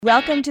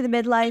Welcome to the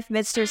Midlife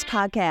Midsters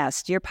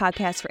podcast, your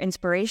podcast for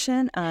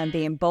inspiration on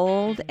being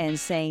bold and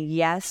saying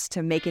yes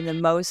to making the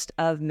most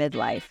of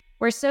midlife.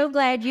 We're so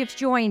glad you've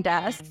joined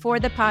us for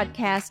the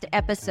podcast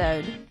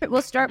episode.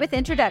 We'll start with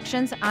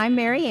introductions. I'm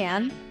Mary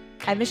Ann.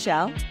 I'm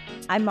Michelle.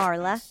 I'm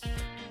Marla.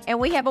 And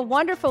we have a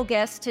wonderful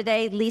guest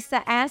today,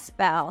 Lisa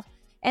Asbell.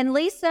 And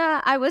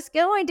Lisa, I was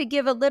going to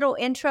give a little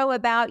intro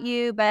about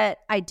you, but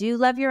I do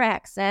love your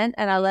accent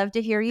and I love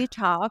to hear you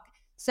talk.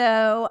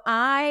 So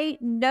I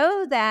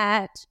know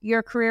that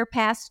your career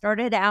path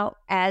started out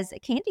as a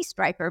candy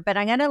striper, but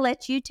I'm going to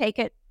let you take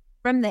it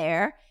from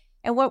there.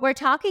 And what we're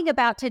talking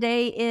about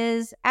today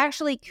is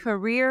actually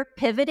career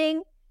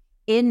pivoting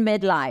in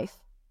midlife.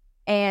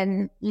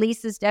 And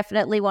Lisa's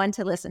definitely one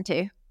to listen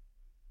to.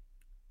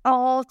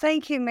 Oh,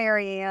 thank you,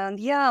 Mary Ann.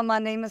 Yeah, my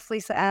name is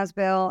Lisa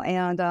Asbell,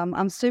 and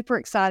I'm super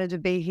excited to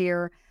be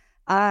here.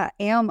 I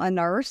am a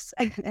nurse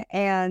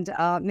and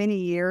many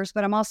years,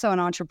 but I'm also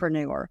an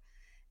entrepreneur.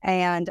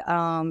 And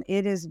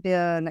it has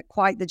been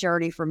quite the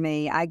journey for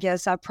me. I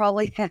guess I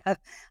probably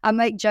I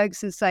make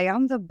jokes and say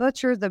I'm the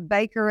butcher, the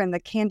baker, and the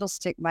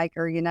candlestick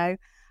maker. You know,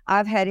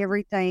 I've had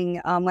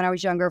everything when I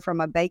was younger, from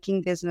a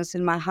baking business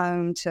in my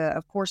home to,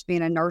 of course,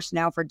 being a nurse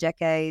now for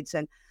decades.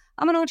 And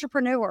I'm an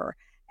entrepreneur.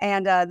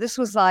 And this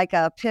was like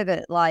a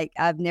pivot like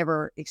I've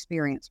never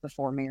experienced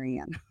before, Mary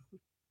Ann.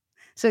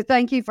 So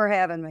thank you for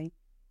having me.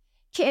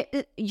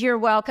 You're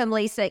welcome,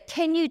 Lisa.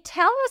 Can you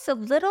tell us a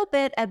little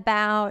bit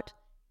about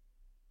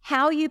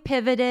how you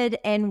pivoted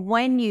and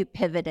when you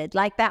pivoted,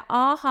 like that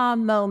aha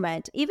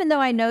moment? Even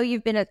though I know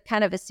you've been a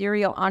kind of a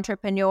serial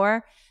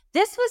entrepreneur,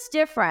 this was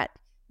different.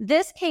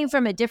 This came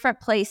from a different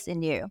place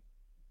in you.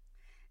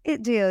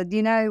 It did.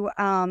 You know,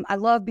 I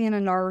love being a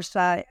nurse.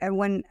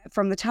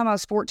 From the time I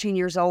was 14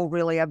 years old,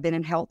 really, I've been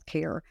in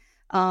healthcare,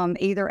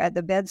 either at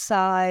the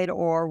bedside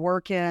or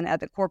working at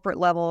the corporate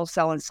level,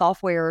 selling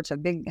software to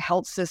big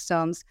health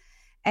systems.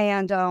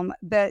 And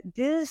but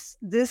this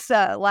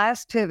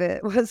last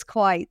pivot was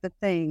quite the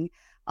thing.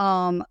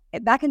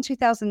 Back in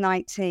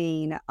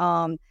 2019,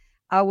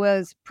 I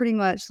was pretty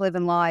much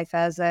living life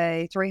as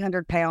a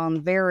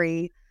 300-pound,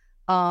 very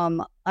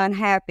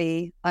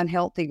unhappy,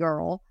 unhealthy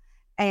girl.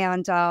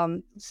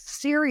 And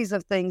series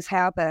of things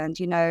happened,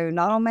 you know,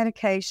 not on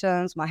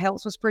medications. My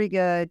health was pretty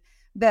good,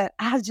 but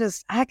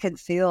I could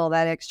feel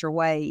that extra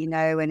weight, you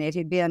know, and it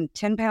had been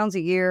 10 pounds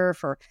a year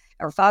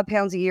or 5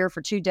 pounds a year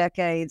for 2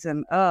 decades,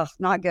 and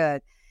not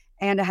good.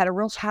 And I had a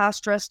real high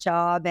stress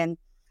job, and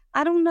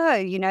I don't know,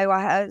 you know,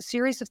 I had a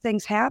series of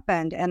things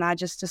happened, and I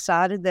just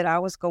decided that I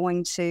was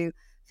going to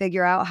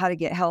figure out how to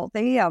get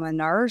healthy. I'm a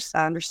nurse.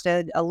 I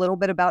understood a little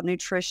bit about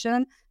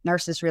nutrition.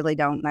 Nurses really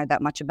don't know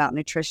that much about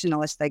nutrition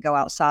unless they go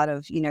outside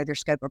of, you know, their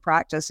scope of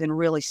practice and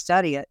really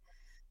study it.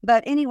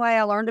 But anyway,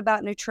 I learned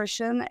about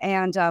nutrition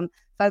and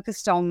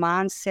focused on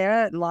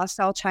mindset and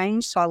lifestyle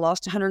change. So I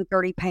lost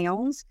 130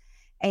 pounds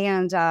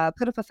and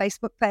put up a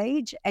Facebook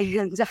page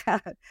and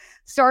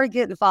started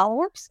getting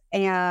followers.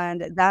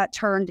 And that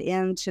turned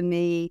into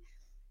me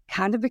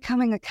kind of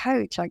becoming a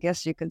coach, I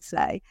guess you could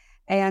say.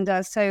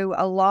 And so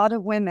a lot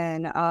of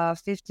women,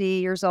 50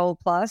 years old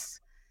plus,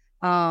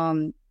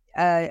 I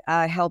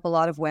help a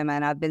lot of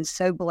women. I've been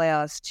so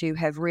blessed to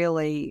have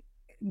really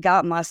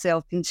got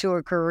myself into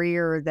a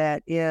career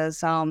that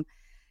is, I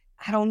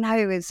don't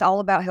know, it's all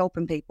about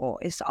helping people.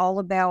 It's all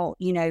about,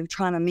 you know,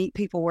 trying to meet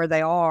people where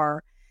they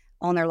are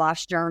on their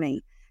life's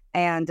journey.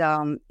 And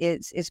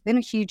it's been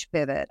a huge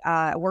pivot.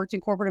 I worked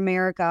in corporate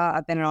America.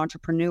 I've been an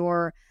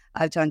entrepreneur.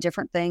 I've done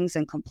different things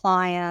in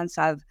compliance.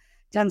 I've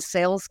done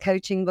sales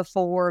coaching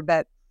before,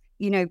 but,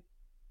 you know,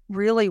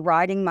 really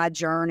writing my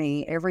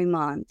journey every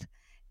month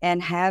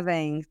and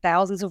having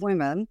thousands of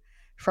women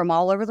from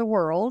all over the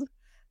world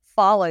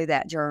follow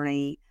that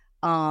journey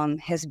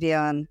has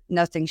been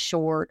nothing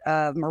short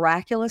of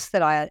miraculous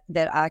that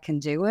I can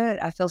do it.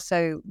 I feel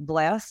so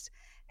blessed.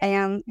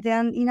 And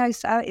then, you know,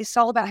 so it's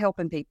all about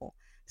helping people.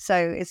 So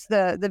it's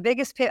the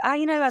biggest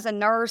you know, as a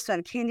nurse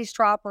and candy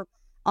striper,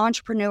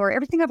 entrepreneur,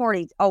 everything I've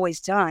always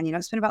done, you know,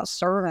 it's been about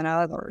serving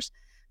others.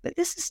 But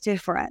this is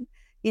different.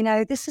 You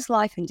know, this is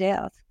life and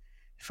death.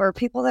 For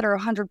people that are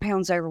 100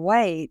 pounds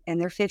overweight in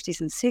their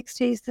 50s and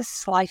 60s, this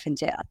is life and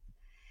death.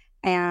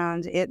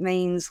 And it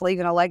means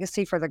leaving a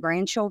legacy for the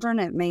grandchildren.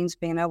 It means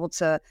being able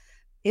to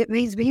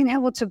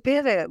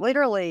pivot,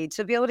 literally,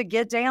 to be able to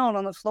get down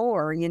on the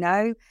floor, you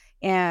know,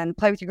 and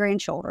play with your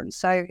grandchildren.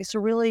 So it's a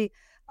really,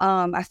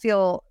 I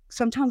feel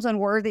sometimes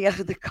unworthy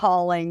of the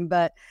calling,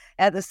 but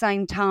at the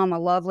same time, I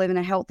love living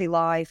a healthy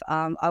life.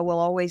 I will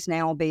always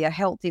now be a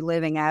healthy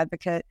living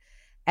advocate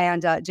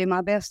and do my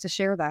best to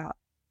share that.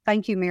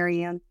 Thank you,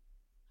 Mary Ann.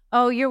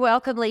 Oh, you're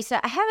welcome, Lisa.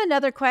 I have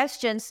another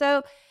question.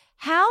 So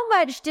how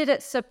much did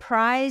it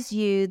surprise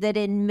you that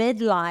in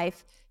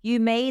midlife you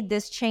made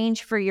this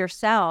change for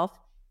yourself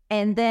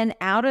and then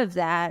out of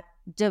that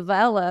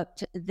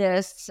developed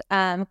this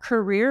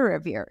career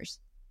of yours?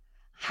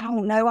 I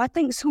don't know. I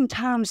think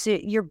sometimes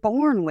you're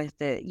born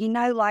with it. You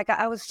know, like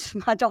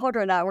my daughter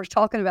and I were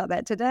talking about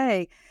that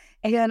today.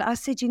 And I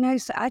said, you know,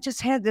 so I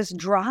just had this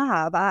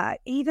drive.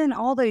 Even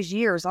all those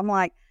years, I'm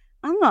like,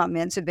 I'm not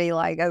meant to be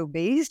like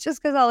obese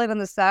just because I live in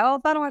the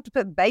South. I don't have to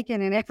put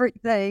bacon in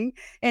everything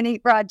and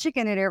eat fried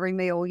chicken at every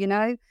meal, you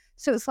know?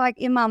 So it's like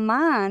in my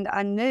mind,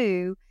 I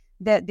knew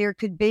that there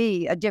could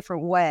be a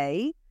different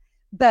way.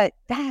 But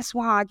that's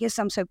why I guess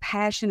I'm so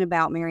passionate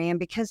about Marianne,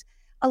 because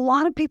a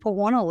lot of people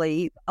want to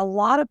leave. A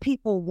lot of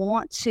people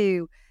want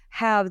to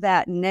have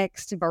that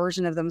next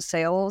version of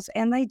themselves.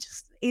 And they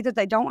just either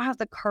they don't have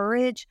the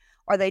courage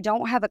or they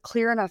don't have a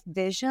clear enough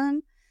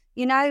vision,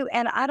 you know,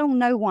 and I don't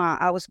know why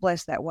I was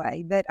blessed that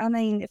way. But I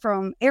mean,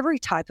 from every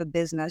type of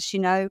business, you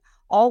know,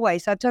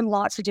 always, I've done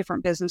lots of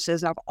different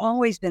businesses and I've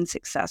always been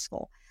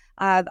successful.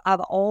 I've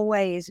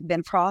always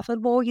been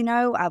profitable, you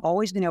know, I've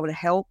always been able to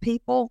help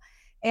people.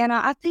 And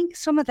I think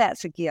some of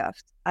that's a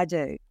gift. I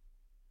do.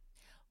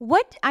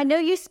 What I know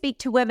you speak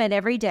to women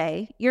every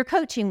day. You're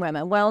coaching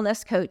women,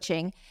 wellness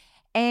coaching.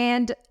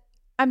 And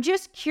I'm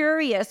just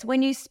curious,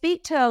 when you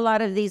speak to a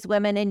lot of these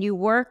women and you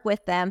work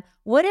with them,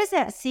 what is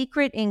that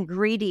secret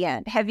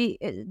ingredient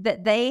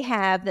that they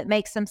have that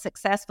makes them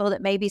successful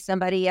that maybe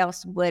somebody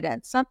else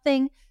wouldn't?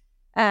 Something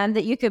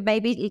that you could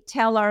maybe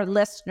tell our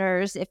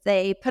listeners if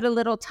they put a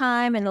little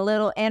time and a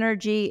little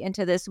energy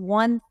into this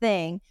one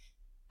thing,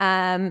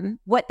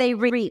 what they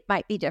reap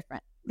might be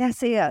different.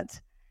 That's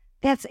it.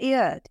 That's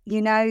it. You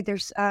know,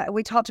 there's,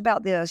 we talked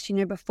about this, you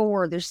know,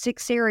 before. There's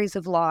 6 areas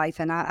of life,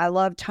 and I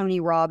love Tony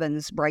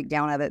Robbins'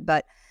 breakdown of it.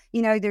 But,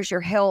 you know, there's your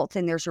health,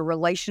 and there's your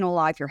relational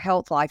life, your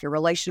health life, your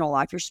relational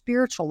life, your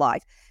spiritual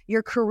life,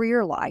 your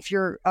career life,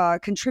 your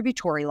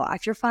contributory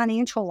life, your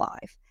financial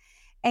life.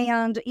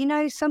 And, you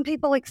know, some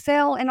people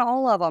excel in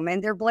all of them,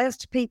 and they're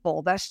blessed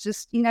people. That's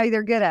just, you know,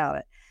 they're good at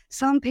it.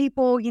 Some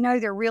people, you know,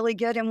 they're really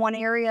good in one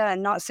area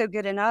and not so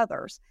good in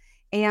others.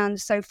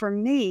 And so for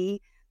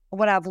me,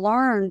 what I've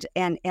learned,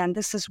 and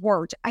this has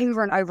worked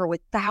over and over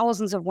with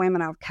thousands of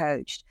women I've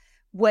coached,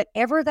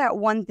 whatever that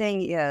one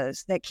thing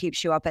is that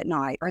keeps you up at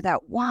night, or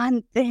that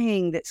one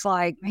thing that's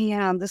like,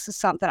 man, this is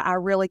something I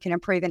really can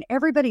improve, and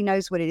everybody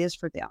knows what it is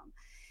for them.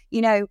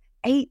 You know,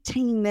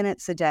 18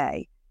 minutes a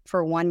day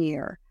for 1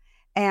 year,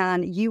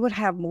 and you would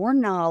have more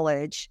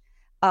knowledge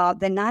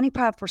than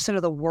 95%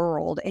 of the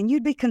world, and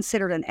you'd be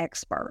considered an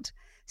expert.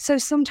 So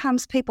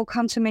sometimes people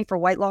come to me for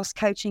weight loss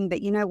coaching,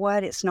 but you know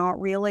what? It's not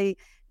really,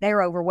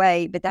 they're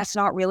overweight, but that's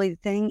not really the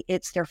thing.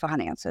 It's their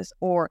finances,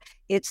 or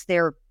it's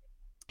their,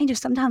 you know,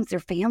 sometimes their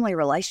family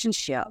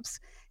relationships.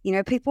 You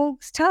know, people,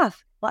 it's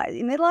tough. Like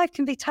midlife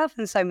can be tough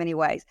in so many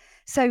ways.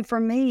 So for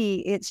me,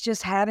 it's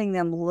just having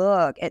them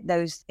look at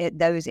those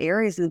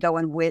areas and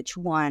going, which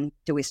one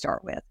do we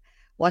start with?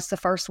 What's the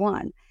first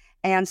one?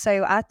 And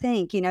so I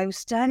think, you know,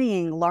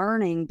 studying,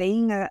 learning,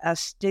 being a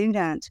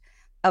student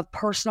of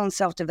personal and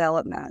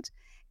self-development.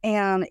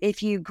 And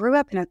if you grew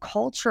up in a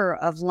culture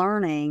of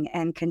learning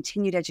and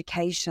continued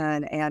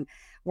education and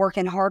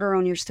working harder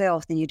on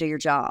yourself than you do your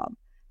job,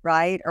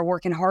 right? Or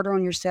working harder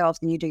on yourself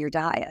than you do your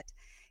diet.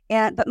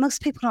 But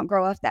most people don't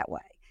grow up that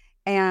way.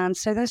 And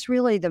so that's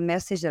really the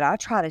message that I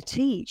try to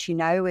teach, you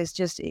know, is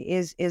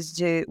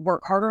to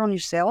work harder on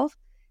yourself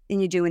than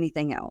you do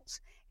anything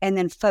else. And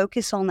then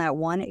focus on that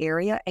one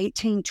area,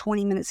 18,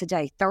 20 minutes a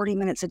day, 30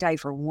 minutes a day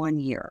for 1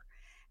 year.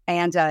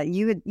 And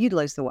you'd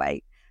lose the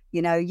weight.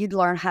 You know, you'd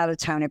learn how to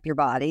tone up your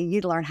body.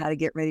 You'd learn how to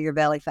get rid of your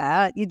belly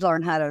fat. You'd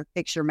learn how to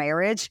fix your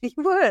marriage. You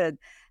would.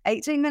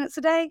 18 minutes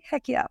a day?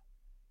 Heck yeah.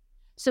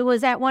 So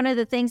was that one of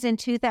the things in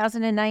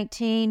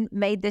 2019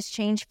 made this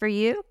change for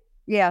you?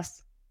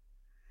 Yes.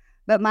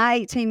 But my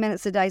 18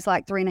 minutes a day is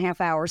like 3.5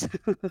 hours.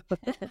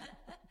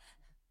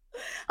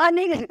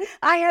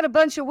 I had a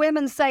bunch of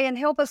women saying,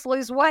 help us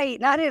lose weight,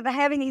 and I didn't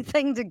have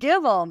anything to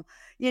give them,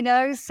 you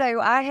know, so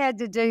I had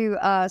to do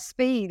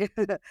speed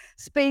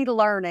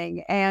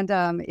learning, and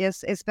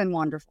it's been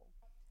wonderful.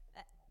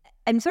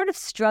 I'm sort of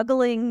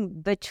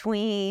struggling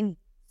between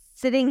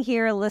sitting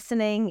here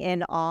listening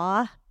in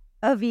awe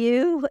of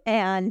you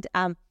and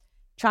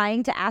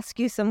trying to ask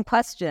you some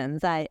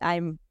questions.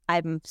 I'm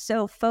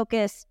so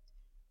focused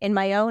in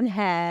my own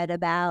head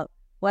about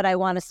what I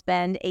want to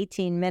spend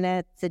 18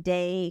 minutes a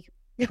day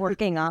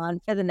working on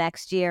for the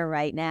next year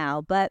right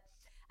now. But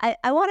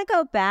I want to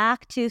go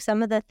back to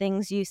some of the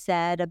things you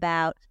said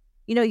about,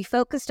 you know, you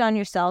focused on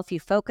yourself, you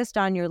focused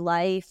on your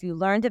life, you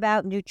learned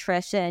about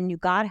nutrition, you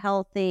got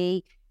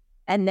healthy,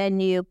 and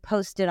then you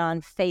posted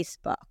on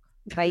Facebook,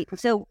 right?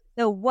 So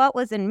what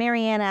was, and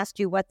Marianne asked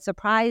you what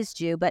surprised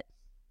you, but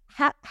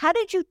how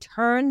did you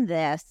turn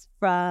this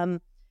from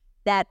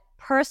that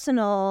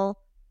personal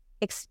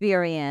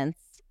experience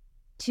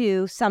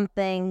to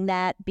something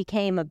that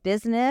became a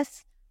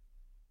business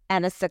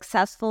and a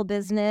successful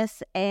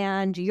business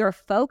and your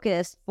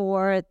focus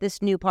for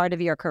this new part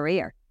of your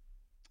career?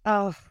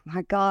 Oh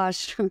my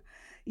gosh.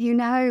 You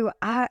know,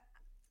 I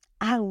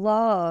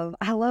love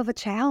a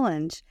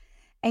challenge.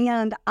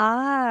 And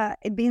I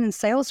had been in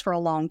sales for a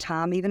long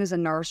time, even as a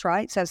nurse,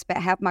 right? So I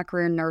spent half my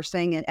career in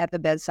nursing and at the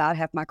bedside,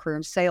 half my career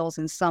in sales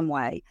in some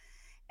way,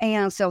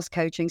 and sales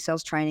coaching,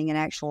 sales training, and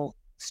actual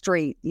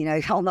street, you know,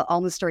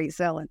 on the street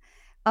selling.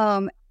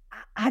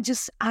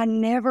 I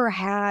never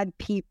had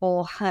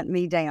people hunt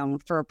me down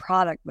for a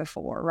product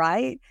before,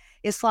 right?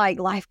 it's like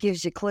life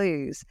gives you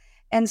clues.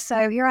 And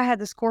so here I had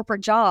this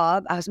corporate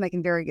job. I was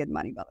making very good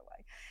money, by the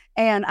way.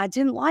 And I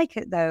didn't like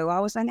it though. I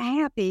was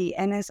unhappy.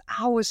 And as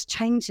I was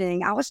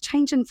changing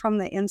from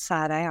the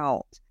inside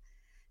out.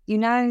 You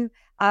know,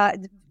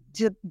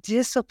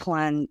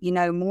 discipline,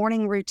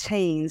 morning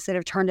routines that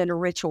have turned into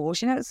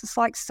rituals. It's just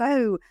like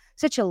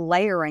such a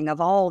layering of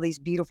all these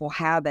beautiful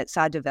habits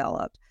I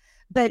developed.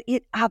 But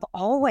I've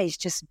always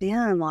just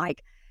been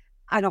like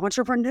an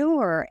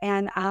entrepreneur.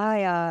 And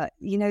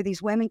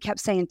these women kept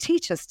saying,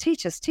 teach us,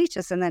 teach us, teach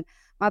us. And then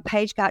my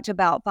page got to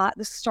about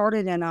this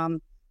started in,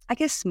 I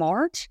guess,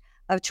 March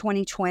of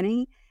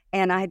 2020.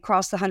 And I had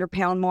crossed the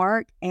 100-pound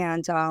mark,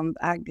 and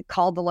I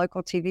called the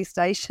local TV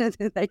station.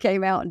 They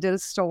came out and did a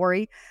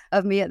story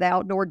of me at the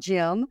outdoor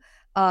gym,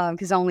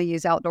 because I only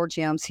use outdoor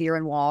gyms here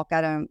and walk. I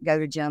don't go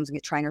to gyms and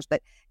get trainers.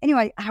 But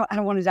anyway, I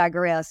don't want to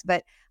digress.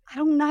 But I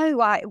don't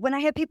know. When I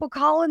had people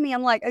calling me,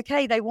 I'm like,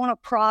 okay, they want a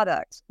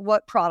product.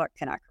 What product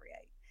can I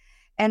create?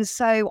 And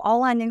so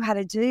all I knew how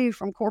to do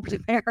from corporate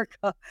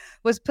America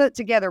was put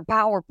together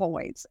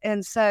PowerPoints.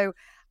 And so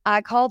I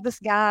called this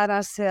guy and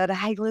I said,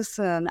 hey,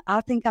 listen,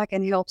 I think I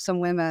can help some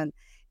women.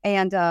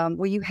 And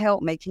will you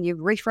help me? Can you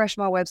refresh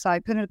my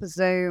website, put it up a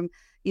Zoom?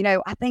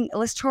 I think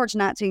let's charge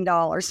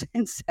 $19.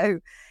 And so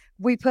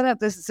we put up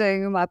this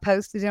Zoom. I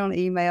posted it on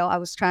email. I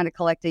was trying to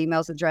collect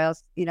emails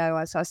addressed,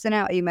 so I sent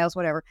out emails,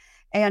 whatever.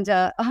 And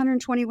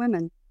 120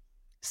 women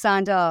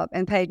signed up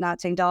and paid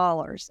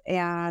 $19.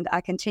 And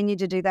I continued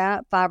to do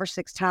that 5 or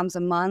 6 times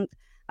a month.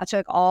 I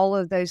took all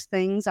of those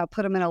things. I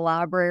put them in a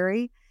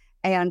library.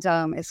 And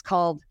it's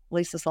called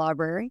Lisa's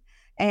Library.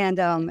 And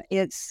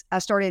I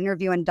started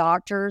interviewing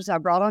doctors. I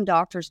brought on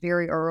doctors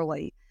very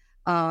early.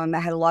 I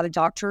had a lot of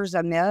doctors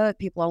I met,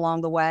 people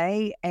along the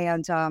way,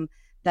 and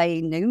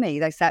they knew me.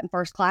 They sat in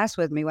first class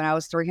with me when I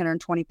was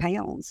 320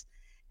 pounds.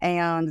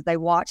 And they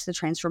watched the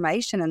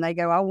transformation and they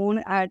go,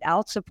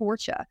 I'll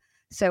support you.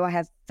 So I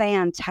have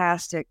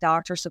fantastic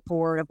doctor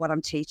support of what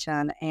I'm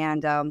teaching.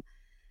 And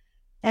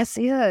that's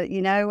it,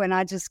 and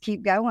I just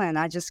keep going.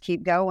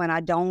 I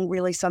don't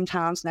really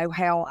sometimes know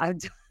how I've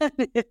done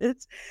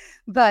it.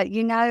 But,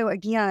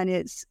 again,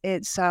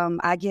 it's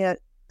I get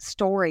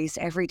stories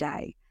every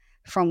day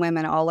from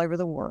women all over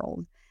the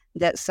world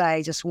that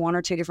say just 1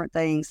 or 2 different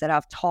things that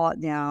I've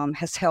taught them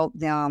has helped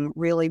them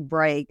really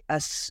break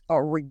a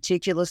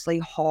ridiculously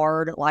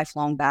hard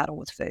lifelong battle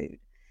with food.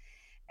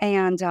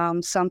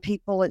 And some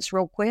people, it's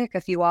real quick,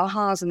 a few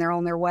ahas and they're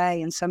on their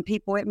way. And some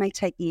people, it may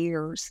take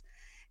years.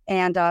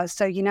 And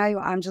so,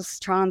 I'm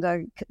just trying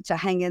to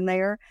hang in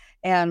there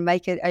and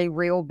make it a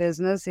real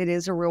business. It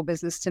is a real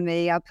business to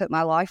me. I put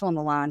my life on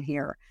the line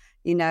here.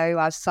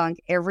 I've sunk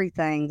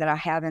everything that I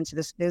have into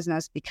this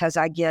business because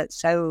I get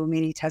so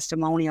many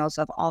testimonials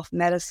of off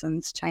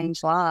medicines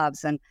change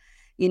lives. And,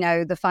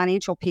 the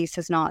financial piece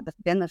has not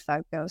been the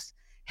focus.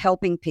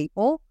 Helping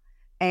people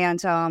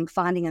and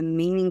finding a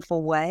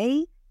meaningful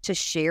way to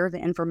share the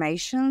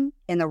information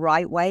in the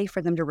right way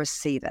for them to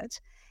receive it.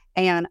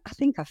 And I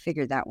think I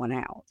figured that one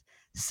out.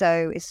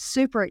 So it's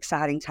super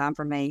exciting time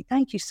for me.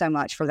 Thank you so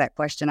much for that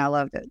question. I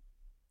loved it.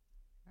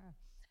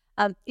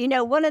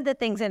 One of the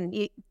things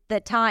in the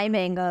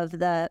timing of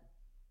the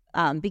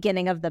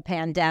beginning of the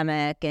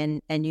pandemic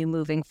and you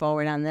moving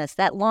forward on this,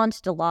 that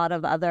launched a lot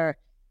of other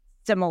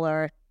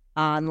similar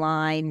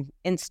online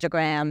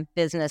Instagram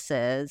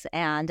businesses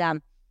and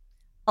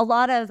a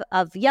lot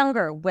of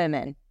younger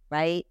women,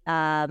 right?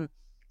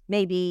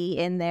 Maybe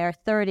in their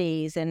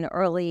 30s and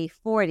early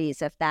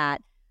 40s, if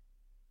that.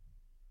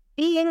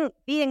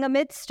 Being a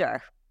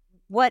midster,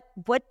 what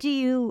do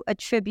you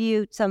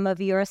attribute some of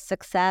your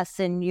success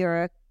and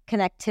your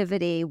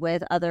connectivity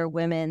with other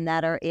women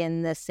that are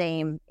in the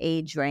same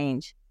age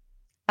range?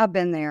 I've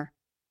been there.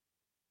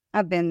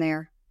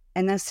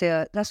 And that's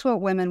it. That's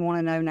what women want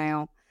to know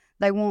now.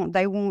 They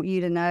want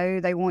you to know,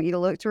 they want you to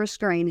look through a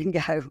screen and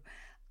go,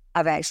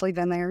 I've actually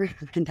been there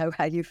and know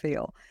how you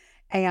feel.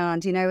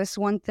 And, it's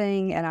one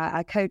thing, and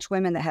I coach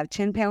women that have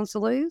 10 pounds to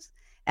lose,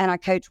 and I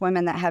coach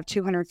women that have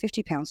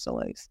 250 pounds to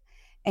lose.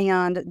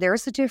 And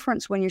there's a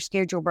difference when you're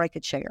scared you'll break a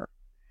chair.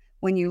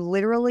 When you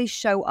literally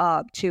show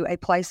up to a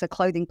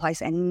clothing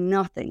place, and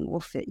nothing will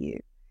fit you.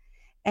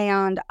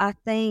 And I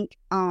think,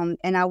 and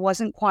I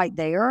wasn't quite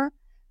there,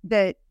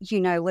 but,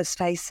 let's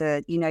face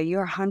it,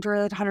 you're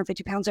 100,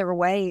 150 pounds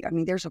overweight. I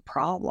mean, there's a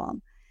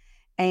problem.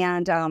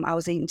 And I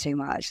was eating too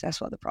much. That's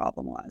what the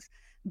problem was.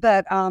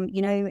 But,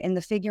 in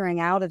the figuring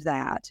out of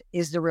that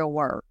is the real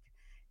work.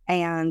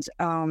 And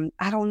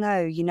I don't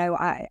know,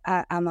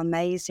 I'm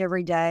amazed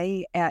every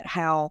day at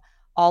how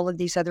all of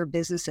these other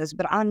businesses,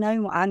 but I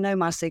know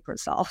my secret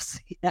sauce.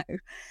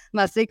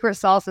 My secret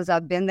sauce is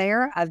I've been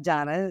there, I've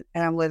done it,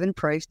 and I'm living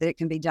proof that it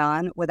can be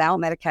done without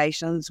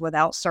medications,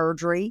 without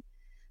surgery,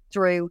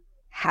 through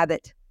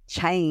habit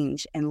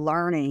change and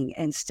learning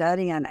and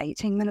studying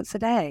 18 minutes a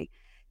day,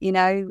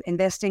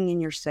 investing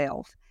in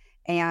yourself.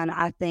 And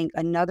I think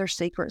another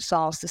secret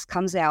sauce, this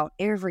comes out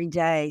every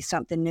day,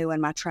 something new in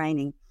my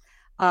training.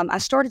 I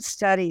started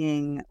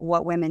studying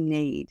what women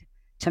need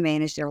to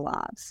manage their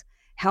lives,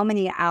 how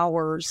many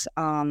hours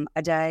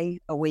a day,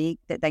 a week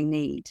that they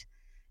need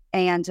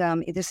And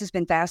this has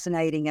been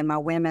fascinating, and my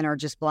women are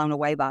just blown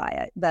away by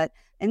it.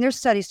 And there's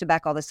studies to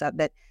back all this up,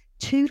 but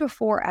 2 to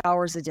 4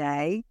 hours a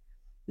day,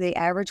 the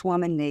average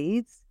woman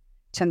needs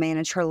to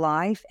manage her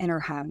life and her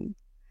home.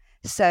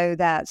 So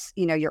that's,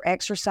 your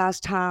exercise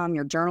time,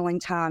 your journaling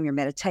time, your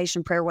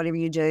meditation, prayer, whatever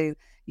you do,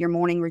 your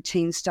morning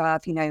routine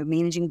stuff,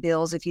 managing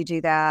bills if you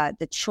do that,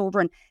 the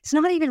children. It's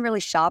not even really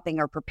shopping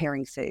or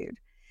preparing food.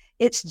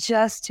 It's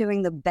just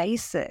doing the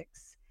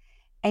basics.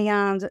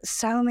 And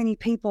so many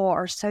people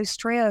are so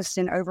stressed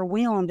and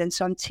overwhelmed. And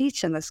so I'm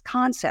teaching this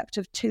concept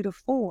of 2 to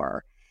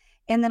 4.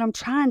 And then I'm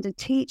trying to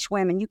teach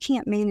women, you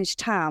can't manage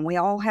time. We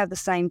all have the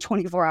same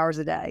 24 hours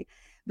a day,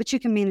 but you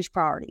can manage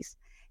priorities.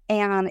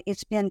 And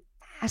it's been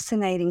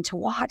fascinating to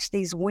watch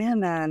these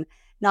women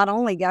not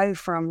only go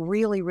from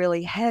really,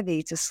 really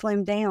heavy to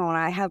slim down.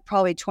 I have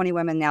probably 20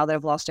 women now that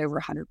have lost over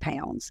 100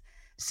 pounds.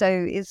 So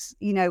it's,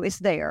 it's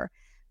there.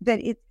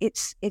 But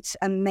it's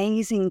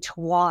amazing to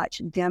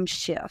watch them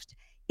shift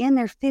in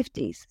their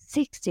 50s,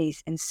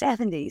 60s, and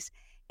 70s.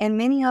 And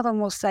many of them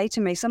will say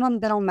to me, some of them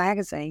have been on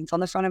magazines,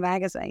 on the front of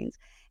magazines,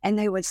 and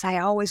they would say,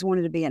 I always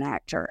wanted to be an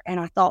actor. And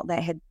I thought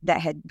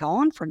that had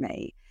gone for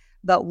me.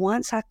 But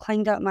once I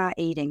cleaned up my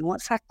eating,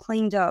 once I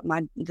cleaned up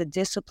the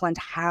disciplined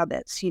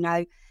habits,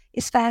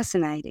 it's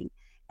fascinating.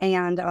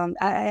 And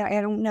I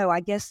don't know, I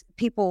guess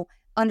people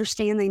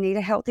understand they need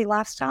a healthy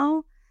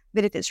lifestyle,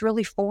 but if it's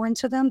really foreign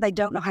to them, they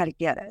don't know how to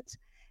get it.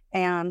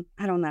 And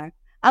I don't know.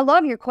 I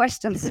love your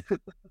questions.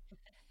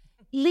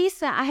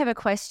 Lisa, I have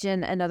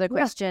another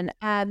question.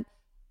 Yeah.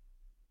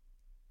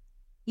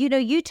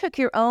 You took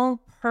your own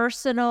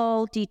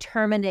personal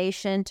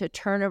determination to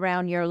turn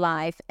around your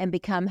life and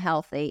become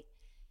healthy.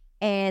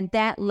 And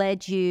that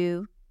led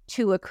you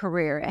to a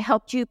career. It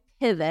helped you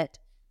pivot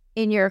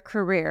in your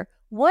career.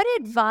 What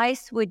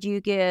advice would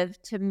you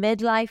give to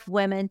midlife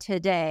women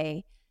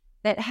today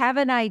that have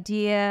an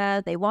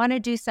idea, they want to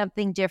do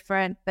something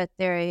different, but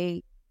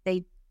they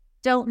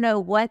don't know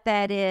what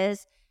that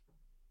is?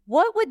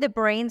 What would the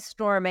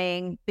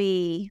brainstorming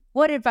be?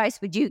 What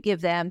advice would you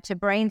give them to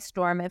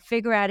brainstorm and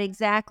figure out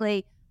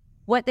exactly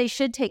what they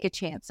should take a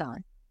chance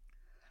on?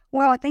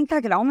 Well, I think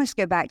I could almost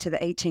go back to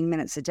the 18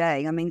 minutes a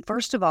day. I mean,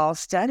 first of all,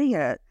 study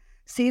it.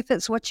 See if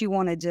it's what you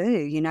want to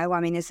do.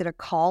 Is it a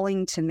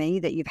calling to me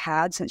that you've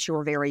had since you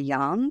were very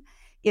young?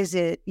 Is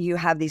it you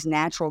have these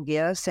natural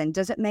gifts, and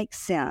does it make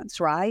sense,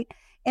 right?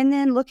 And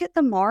then look at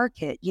the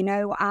market.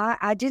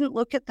 I didn't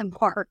look at the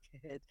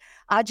market.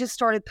 I just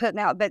started putting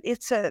out, but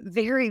it's a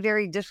very,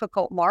 very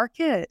difficult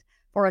market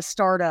for a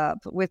startup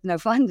with no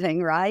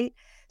funding, right?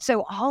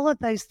 So all of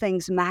those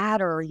things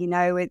matter.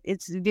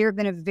 It's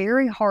been a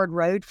very hard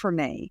road for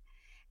me.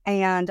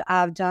 And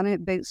I've done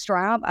it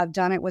bootstrap. I've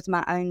done it with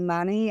my own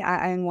money.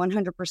 I own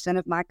 100%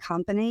 of my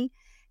company.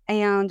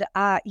 And,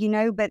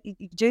 but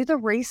do the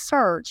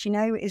research,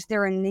 is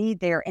there a need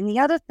there? And the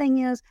other thing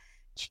is,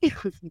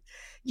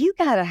 you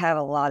got to have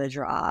a lot of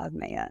drive,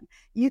 man.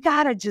 You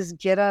got to just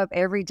get up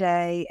every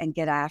day and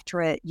get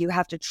after it. You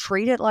have to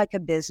treat it like a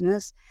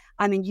business.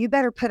 You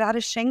better put out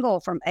a shingle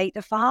from 8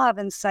 to 5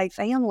 and say,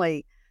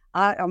 family,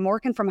 I'm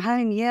working from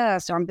home,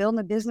 yes, or I'm building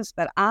a business,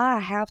 but I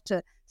have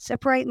to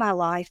separate my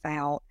life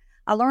out.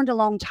 I learned a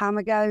long time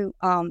ago,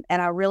 and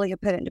I really have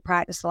put it into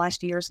practice the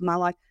last years of my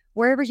life.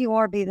 Wherever you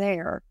are, be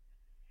there.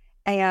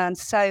 And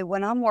so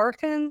when I'm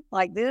working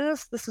like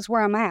this is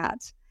where I'm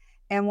at.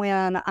 And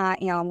when I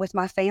am with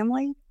my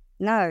family,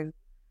 no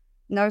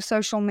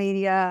social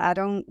media. I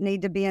don't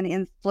need to be an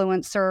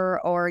influencer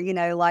or,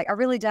 I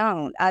really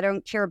don't. I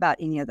don't care about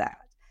any of that.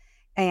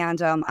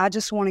 And I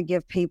just want to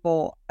give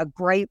people a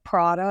great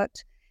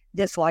product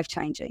that's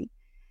life-changing.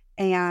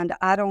 And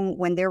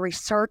when they're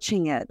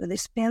researching it, they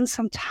spend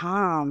some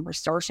time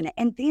researching it.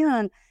 And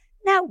then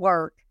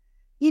network.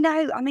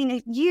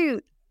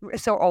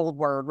 It's an old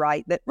word,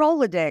 right? But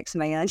Rolodex,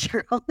 man,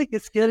 you're only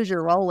as good as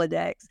your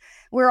Rolodex.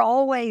 We're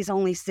always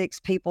only 6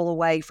 people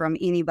away from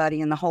anybody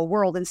in the whole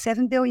world, and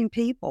 7 billion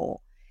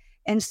people.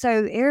 And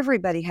so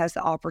everybody has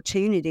the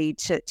opportunity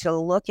to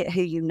look at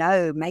who you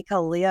know, make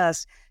a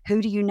list.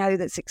 Who do you know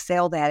that's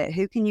excelled at it?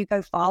 Who can you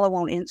go follow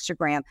on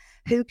Instagram?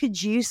 Who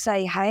could you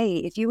say, hey,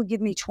 if you would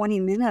give me 20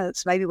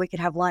 minutes, maybe we could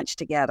have lunch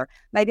together.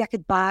 Maybe I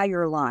could buy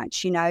your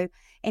lunch, And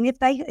if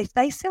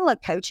they sell a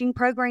coaching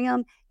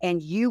program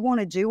and you want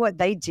to do what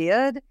they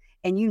did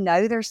and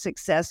they're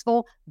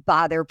successful,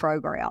 buy their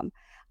program.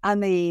 I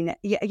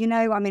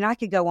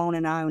could go on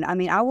and on.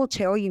 I will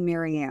tell you,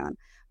 Marianne,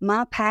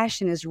 my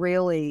passion is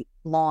really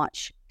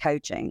launch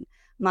coaching.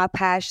 My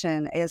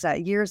passion is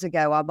years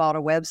ago, I bought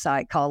a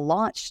website called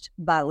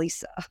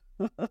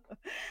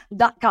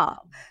launched.by.lisa.com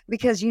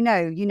because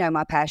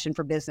my passion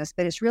for business,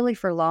 but it's really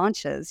for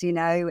launches,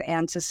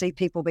 and to see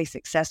people be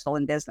successful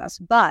in business.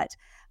 But,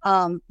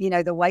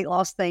 the weight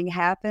loss thing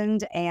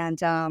happened,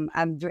 and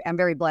I'm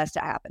very blessed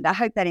it happened. I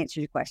hope that answers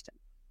your question.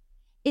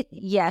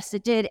 Yes,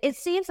 it did. It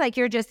seems like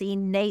you're just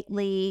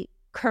innately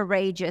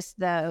courageous,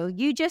 though.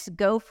 You just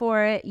go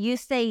for it. You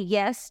say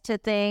yes to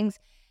things.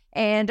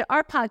 And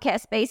our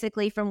podcast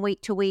basically from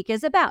week to week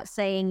is about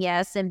saying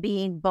yes and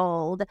being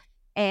bold.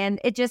 And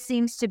it just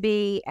seems to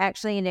be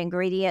actually an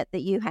ingredient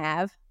that you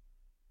have.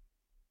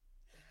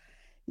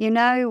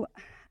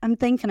 I'm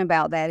thinking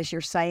about that as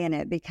you're saying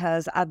it,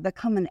 because I've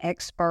become an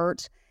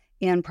expert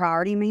in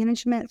priority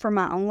management for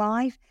my own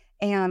life,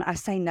 and I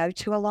say no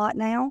to a lot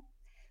now.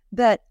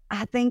 But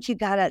I think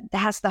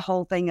that's the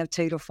whole thing of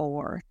 2 to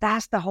 4.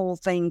 That's the whole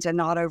thing, to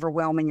not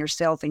overwhelming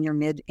yourself in your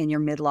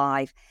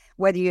midlife,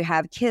 whether you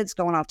have kids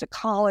going off to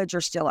college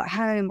or still at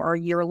home, or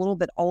you're a little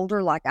bit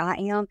older like I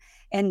am.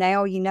 And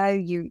now,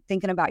 you're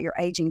thinking about your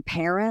aging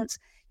parents.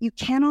 You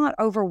cannot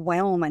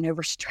overwhelm and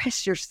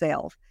overstress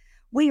yourself.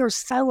 We are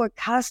so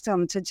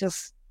accustomed to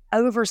just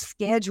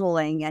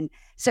overscheduling. And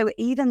so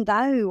even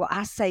though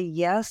I say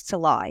yes to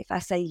life, I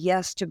say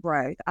yes to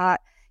growth, I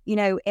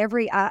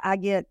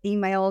get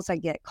emails, I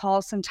get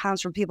calls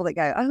sometimes from people that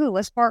go, oh,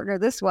 let's partner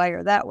this way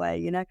or that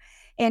way,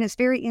 and it's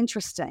very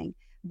interesting.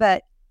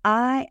 But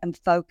I am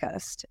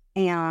focused.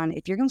 And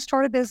if you're going to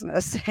start a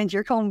business and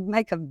you're going to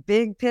make a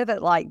big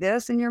pivot like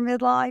this in your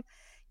midlife,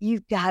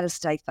 you've got to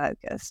stay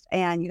focused,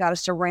 and you got to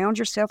surround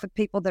yourself with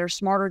people that are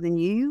smarter than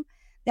you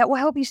that will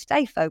help you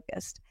stay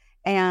focused.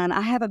 And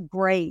I have a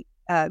great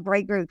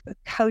group of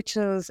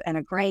coaches and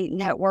a great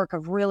network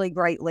of really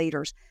great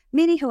leaders,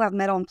 many who I've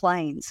met on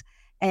planes.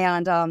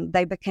 And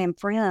they became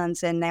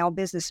friends and now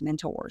business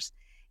mentors.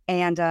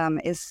 And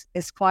it's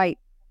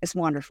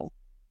wonderful.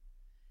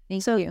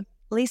 Thank you.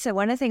 Lisa,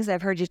 one of the things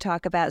I've heard you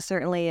talk about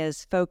certainly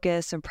is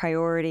focus and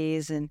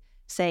priorities and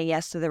saying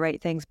yes to the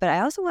right things. But I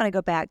also want to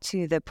go back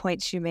to the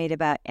points you made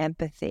about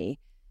empathy.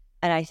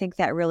 And I think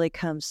that really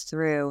comes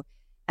through.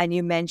 And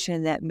you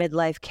mentioned that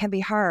midlife can be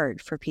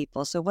hard for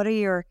people. So what are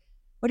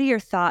your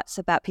thoughts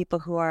about people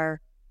who are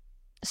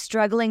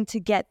struggling to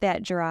get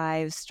that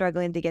drive,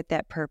 struggling to get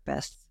that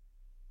purpose?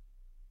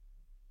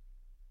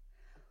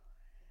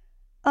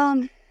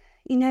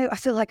 I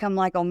feel like I'm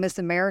like on Miss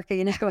America,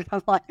 and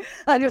I'm like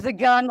under the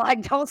gun,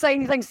 like, don't say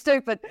anything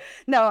stupid.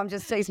 No, I'm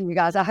just teasing you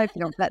guys. I hope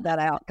you don't cut that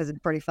out because it's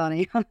pretty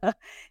funny.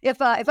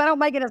 If I don't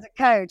make it as a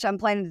coach, I'm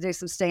planning to do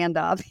some stand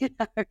up.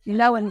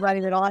 No one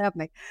ready to laugh at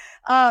me.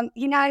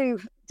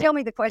 Tell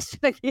me the question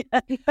again.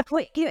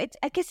 Wait,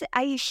 I guess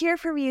I hear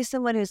from you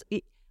someone who's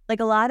like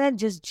a lot of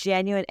just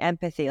genuine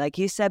empathy. Like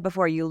you said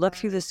before, you look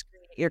through the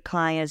screen at your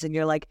clients and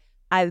you're like,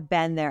 I've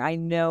been there. I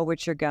know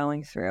what you're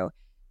going through.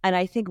 And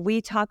I think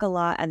we talk a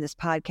lot on this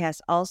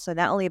podcast also,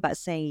 not only about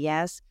saying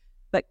yes,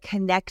 but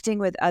connecting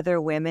with other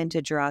women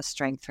to draw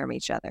strength from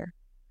each other.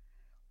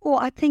 Well,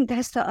 I think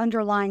that's the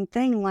underlying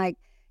thing. Like,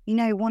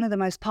 one of the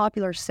most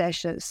popular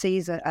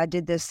seasons, I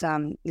did this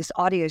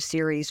audio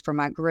series for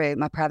my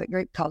private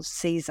group called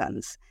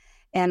Seasons.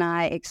 And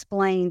I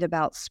explained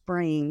about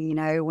spring,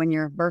 when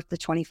you're birth to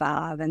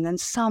 25, and then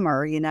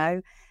summer,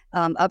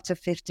 up to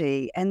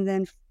 50, and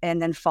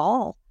then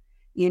fall,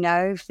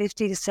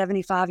 50 to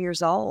 75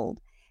 years old.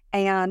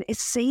 And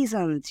it's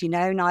seasons,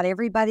 not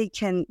everybody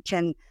can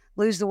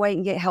lose the weight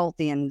and get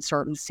healthy in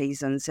certain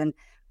seasons. And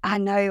I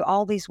know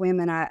all these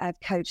women, I've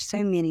coached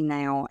so many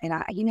now, and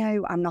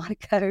I'm not a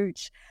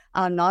coach.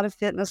 I'm not a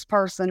fitness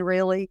person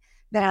really,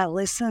 but I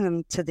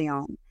listen to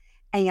them,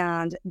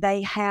 and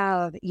they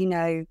have,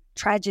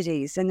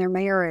 tragedies in their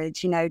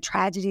marriage,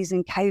 tragedies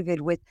in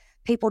COVID with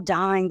people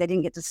dying they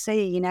didn't get to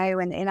see, and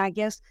I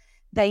guess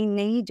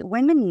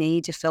women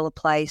need to feel a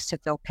place to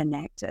feel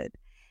connected.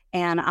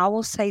 And I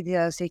will say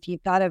this, if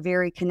you've got a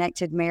very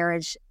connected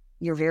marriage,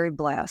 you're very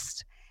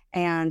blessed.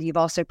 And you've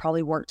also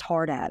probably worked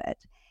hard at it.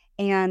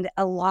 And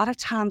a lot of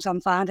times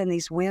I'm finding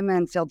these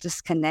women feel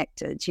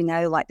disconnected,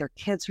 like their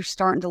kids are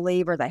starting to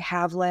leave or they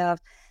have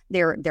left.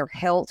 Their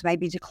health may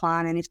be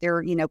declining if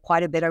they're,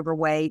 quite a bit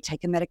overweight,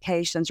 taking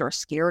medications or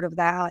scared of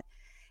that.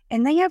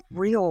 And they have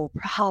real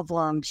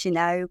problems,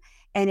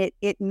 and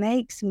it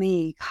makes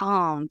me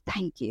calm,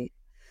 thank you,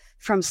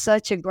 from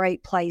such a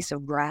great place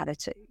of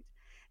gratitude.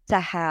 To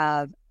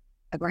have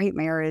a great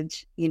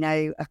marriage,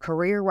 a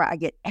career where I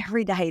get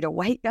every day to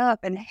wake up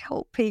and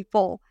help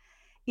people,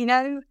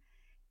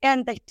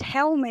 and they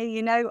tell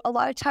me, a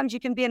lot of times you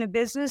can be in a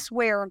business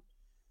where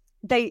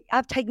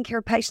I've taken care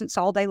of patients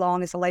all day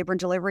long as a labor and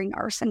delivery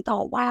nurse and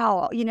thought,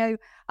 wow,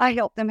 I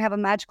helped them have a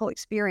magical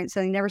experience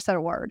and they never said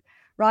a word,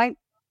 right?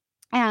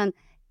 And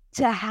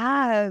to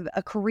have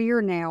a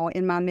career now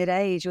in my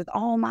mid-age with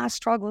all my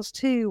struggles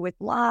too, with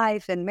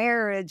life and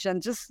marriage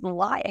and just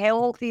light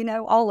health,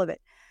 all of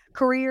it.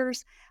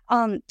 Careers,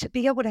 to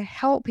be able to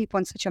help people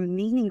in such a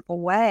meaningful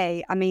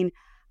way. I mean,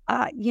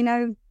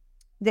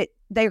 that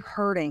they're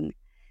hurting.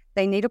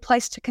 They need a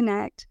place to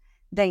connect.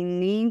 They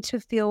need to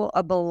feel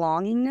a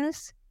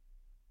belongingness,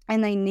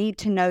 and they need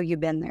to know you've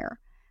been there.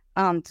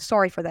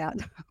 Sorry for that.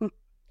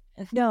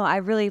 No, I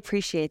really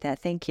appreciate that.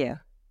 Thank you.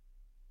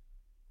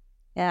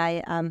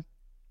 Yeah,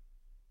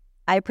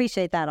 I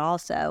appreciate that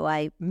also.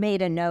 I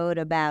made a note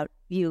about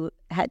you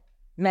had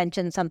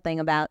mentioned something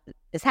about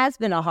this has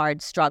been a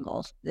hard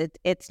struggle.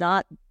 It's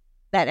not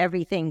that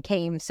everything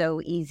came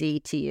so easy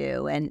to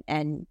you.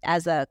 And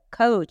as a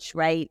coach,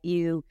 right,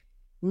 you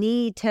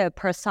need to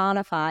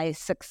personify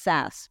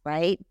success,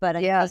 right?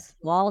 But yes,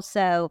 you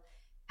also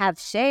have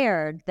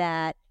shared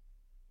that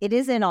it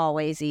isn't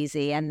always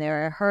easy, and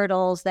there are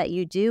hurdles that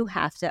you do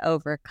have to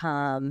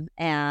overcome.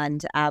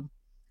 And I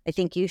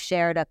think you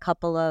shared a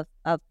couple of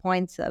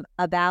points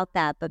about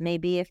that, but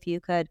maybe if you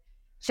could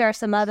share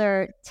some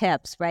other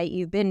tips, right?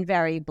 You've been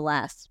very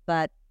blessed,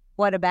 but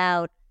what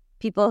about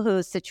people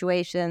whose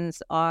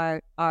situations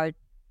are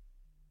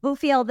who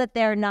feel that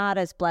they're not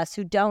as blessed,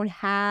 who don't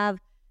have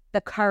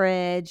the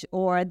courage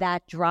or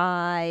that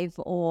drive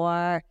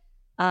or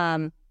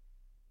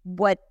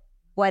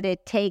what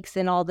it takes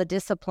and all the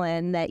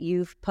discipline that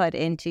you've put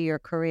into your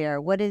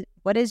career? What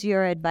is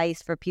your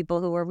advice for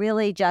people who are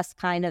really just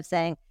kind of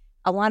saying,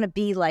 I want to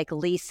be like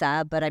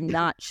Lisa, but I'm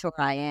not sure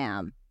I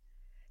am?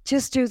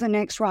 Just do the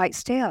next right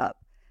step.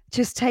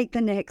 Just take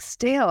the next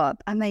step.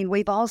 I mean,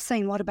 we've all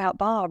seen What About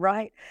Bob,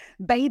 right?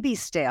 Baby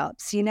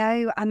steps,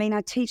 I mean,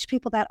 I teach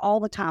people that all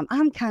the time.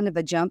 I'm kind of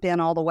a jump in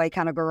all the way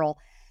kind of girl.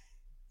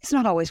 It's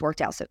not always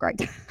worked out so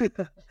great,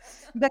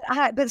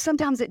 but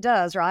sometimes it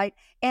does, right?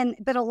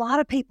 But a lot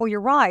of people, you're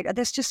right,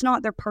 that's just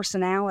not their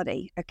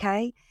personality,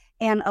 okay?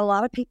 And a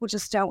lot of people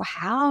just don't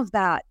have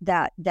that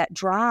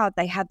drive.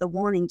 They have the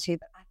wanting to.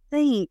 But I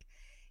think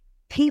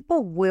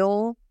people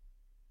will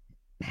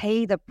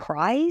pay the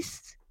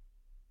price.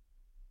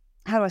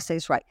 How do I say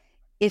this right?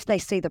 If they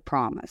see the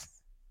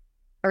promise,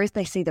 or if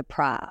they see the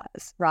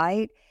prize,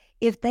 right?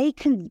 If they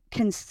can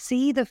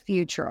see the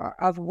future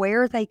of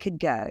where they could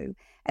go.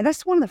 And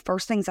that's one of the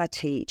first things I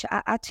teach.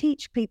 I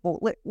teach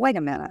people, wait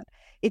a minute.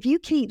 If you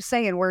keep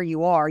saying where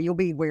you are, you'll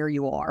be where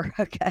you are,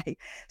 okay?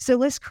 So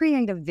let's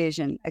create a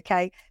vision,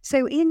 okay?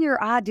 So in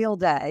your ideal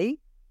day,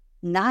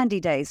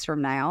 90 days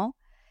from now,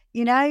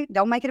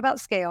 don't make it about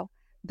scale,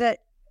 but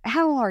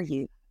how are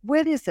you?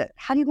 What is it?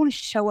 How do you want to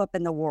show up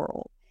in the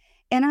world?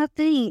 And I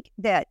think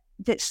that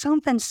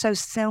something so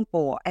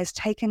simple as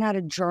taking out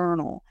a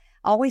journal,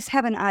 I always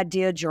have an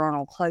idea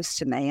journal close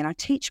to me, and I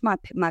teach my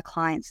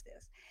clients this.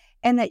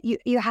 And that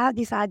you have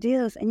these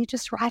ideas and you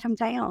just write them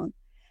down.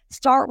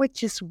 Start with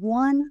just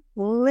one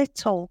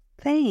little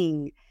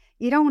thing.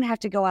 You don't have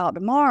to go out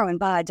tomorrow and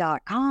buy a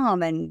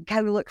 .com and go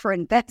look for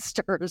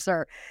investors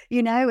or,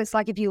 it's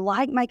like if you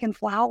like making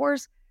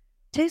flowers,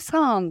 do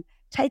some.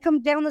 Take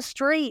them down the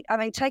street.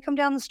 Take them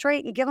down the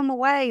street and give them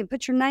away and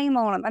put your name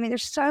on them.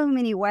 There's so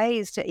many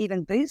ways to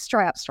even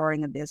bootstrap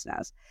starting a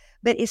business,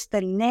 but it's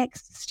the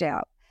next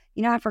step.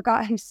 I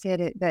forgot who said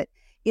it, but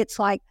it's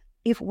like,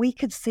 if we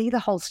could see the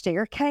whole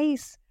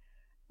staircase,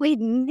 we'd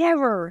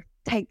never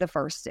take the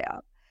first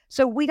step.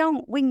 So we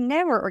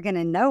never are going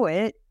to know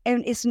it.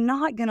 And it's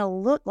not going to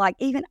look like,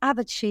 even I've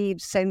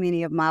achieved so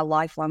many of my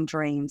lifelong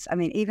dreams.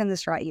 Even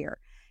this right here,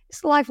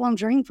 it's a lifelong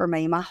dream for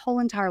me, my whole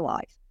entire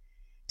life,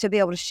 to be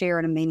able to share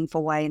in a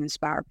meaningful way and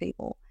inspire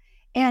people.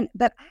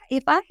 But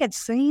if I had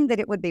seen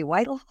that it would be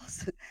weight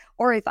loss,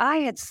 or if I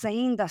had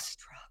seen the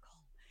struggle,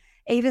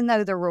 even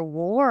though the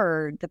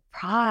reward, the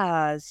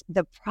prize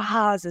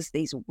is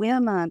these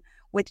women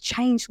with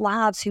changed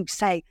lives who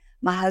say,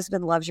 my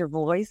husband loves your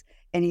voice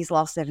and he's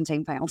lost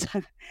 17 pounds.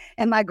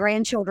 And my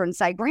grandchildren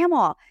say,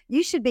 Grandma,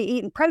 you should be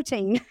eating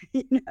protein,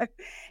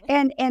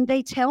 and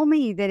they tell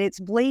me that it's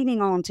bleeding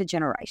on to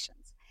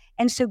generations.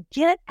 And so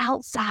get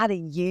outside of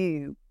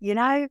you,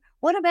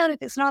 What about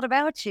if it's not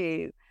about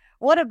you?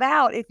 What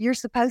about if you're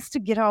supposed to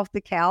get off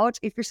the couch,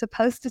 if you're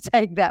supposed to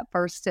take that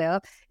first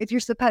step, if you're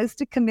supposed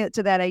to commit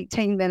to that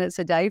 18 minutes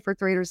a day for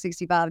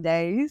 365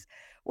 days?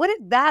 What if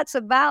that's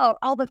about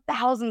all the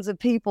thousands of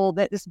people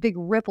that this big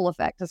ripple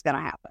effect is going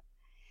to happen?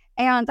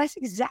 And that's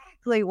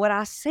exactly what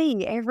I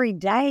see every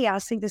day. I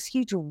see this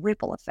huge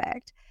ripple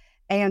effect.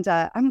 And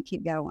I'm going to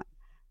keep going.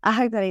 I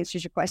hope that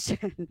answers your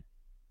question.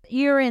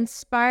 You're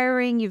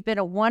inspiring. You've been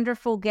a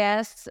wonderful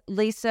guest,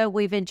 Lisa.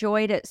 We've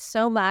enjoyed it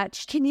so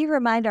much. Can you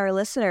remind our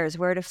listeners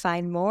where to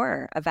find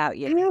more about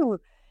you?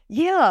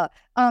 Yeah.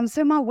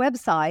 So my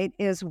website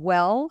is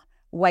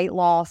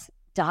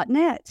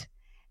wellweightloss.net.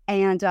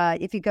 And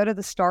if you go to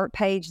the start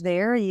page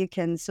there, you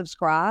can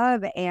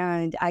subscribe,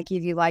 and I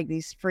give you like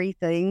these free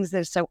things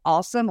that are so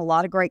awesome. A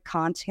lot of great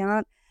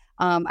content.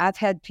 I've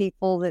had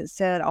people that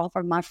said off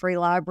of my free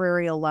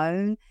library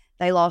alone,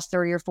 they lost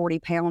 30 or 40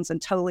 pounds and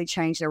totally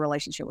changed their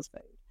relationship with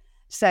food.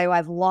 So I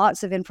have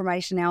lots of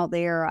information out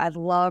there. I'd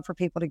love for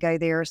people to go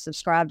there.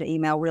 Subscribe to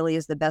email really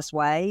is the best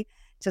way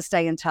to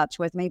stay in touch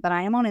with me. But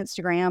I am on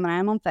Instagram and I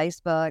am on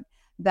Facebook.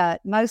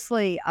 But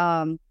mostly,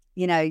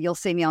 you'll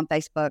see me on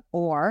Facebook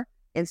or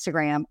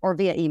Instagram or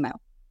via email.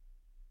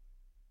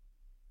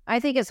 I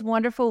think it's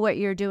wonderful what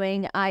you're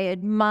doing. I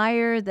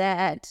admire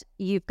that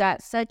you've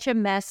got such a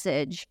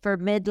message for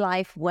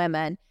midlife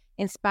women,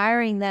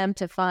 inspiring them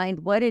to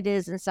find what it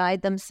is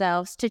inside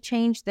themselves to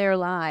change their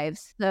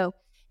lives. So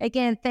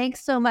again,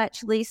 thanks so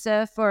much,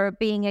 Lisa, for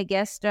being a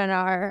guest on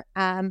our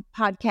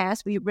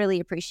podcast. We really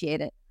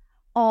appreciate it.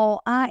 Oh,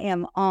 I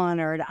am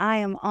honored. I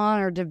am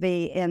honored to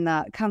be in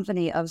the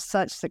company of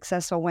such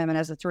successful women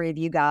as the three of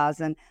you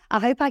guys. And I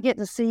hope I get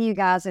to see you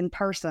guys in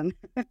person.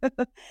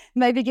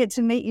 Maybe get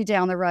to meet you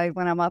down the road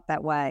when I'm up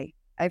that way.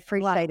 I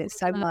appreciate it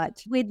so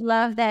much. We'd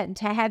love that, and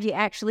to have you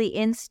actually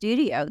in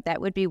studio.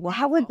 That would be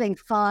wonderful. That would be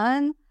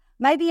fun.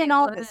 Maybe in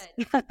August.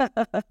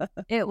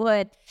 It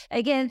would.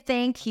 Again,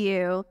 thank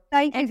you.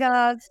 Thank you,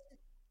 guys.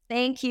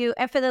 Thank you.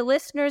 And for the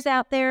listeners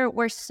out there,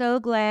 we're so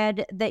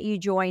glad that you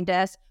joined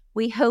us.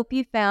 We hope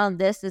you found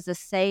this as a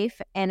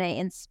safe and an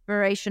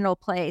inspirational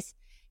place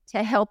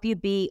to help you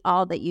be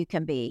all that you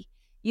can be.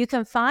 You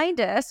can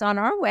find us on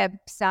our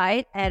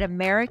website at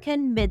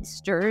American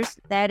Midsters.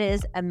 That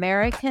is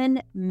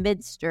American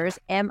Midsters,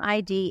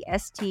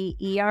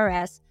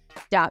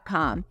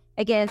 MIDSTERS.com.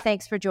 Again,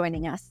 thanks for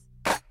joining us.